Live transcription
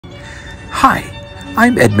Hi,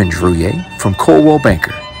 I'm Edmund Drouillet from Coldwell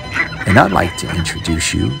Banker, and I'd like to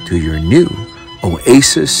introduce you to your new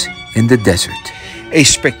oasis in the desert. A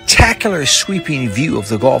spectacular sweeping view of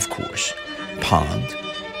the golf course, pond,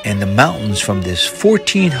 and the mountains from this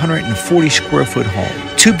 1,440 square foot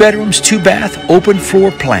home. 2 bedrooms, 2 bath, open floor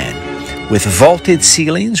plan with vaulted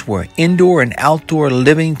ceilings where indoor and outdoor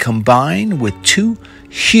living combine with 2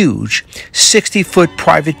 huge 60-foot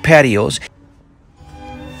private patios.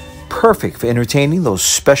 Perfect for entertaining those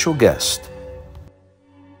special guests.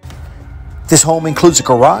 This home includes a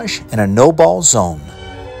garage and a no-ball zone.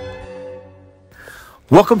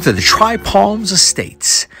 Welcome to the Tri-Palms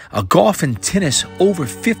Estates, a golf and tennis over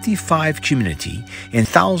 55 community in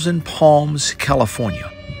Thousand Palms, California.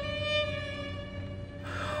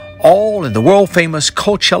 All in the world-famous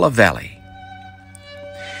Coachella Valley.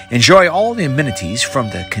 Enjoy all the amenities from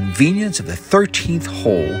the convenience of the 13th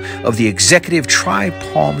hole of the executive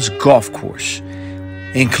Tri-Palms golf course,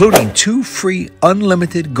 including 2 free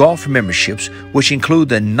unlimited golf memberships, which include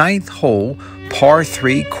the 9th hole par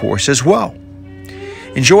 3 course as well.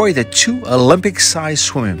 Enjoy the 2 Olympic-sized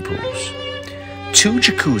swimming pools, 2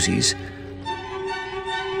 jacuzzis,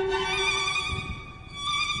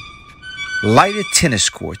 lighted tennis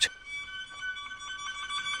courts,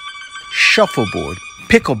 ShuffleBoard,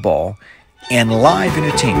 Pickle Ball, and live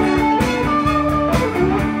entertainment.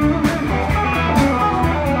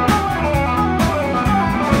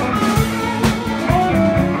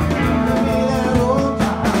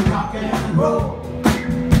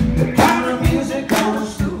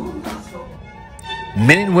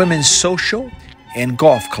 Men and women's social and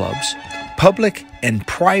golf clubs, public and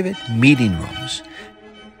private meeting rooms.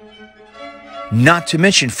 Not to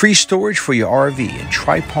mention free storage for your RV in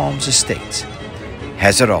Tri-Palms Estates.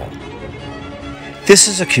 Has it all. This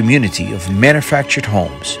is a community of manufactured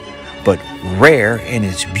homes, but rare in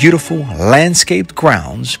its beautiful landscaped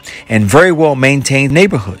grounds and very well maintained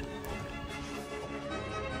neighborhood.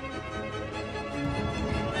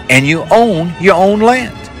 And you own your own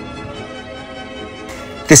land.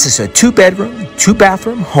 This is a 2-bedroom,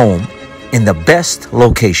 2-bathroom home in the best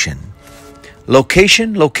location.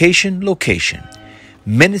 Location.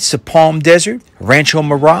 Minutes to Palm Desert, Rancho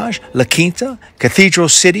Mirage, La Quinta, Cathedral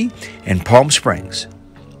City, and Palm Springs.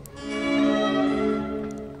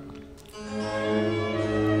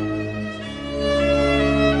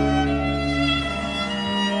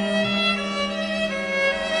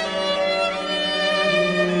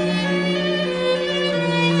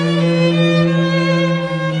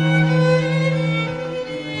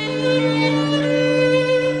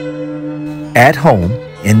 At home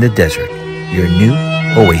in the desert, your new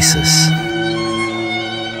oasis.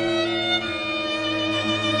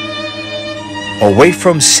 Away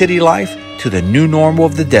from city life to the new normal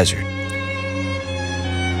of the desert.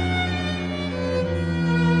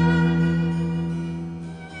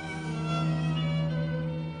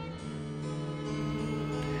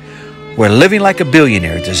 Where living like a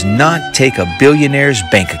billionaire does not take a billionaire's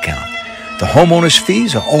bank account. The homeowner's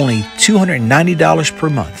fees are only $290 per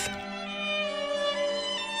month.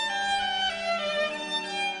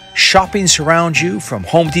 Shopping surrounds you from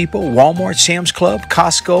Home Depot, Walmart, Sam's Club,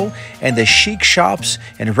 Costco, and the chic shops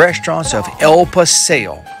and restaurants of El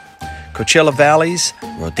Paseo, Coachella Valley's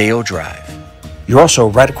Rodeo Drive. You're also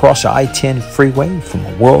right across the I-10 freeway from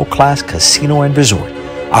a world-class casino and resort,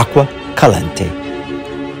 Aqua Caliente.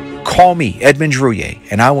 Call me, Edmund Drouillet,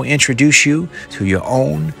 and I will introduce you to your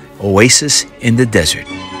own oasis in the desert.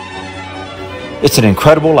 It's an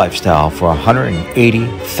incredible lifestyle for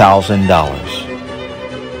 $180,000.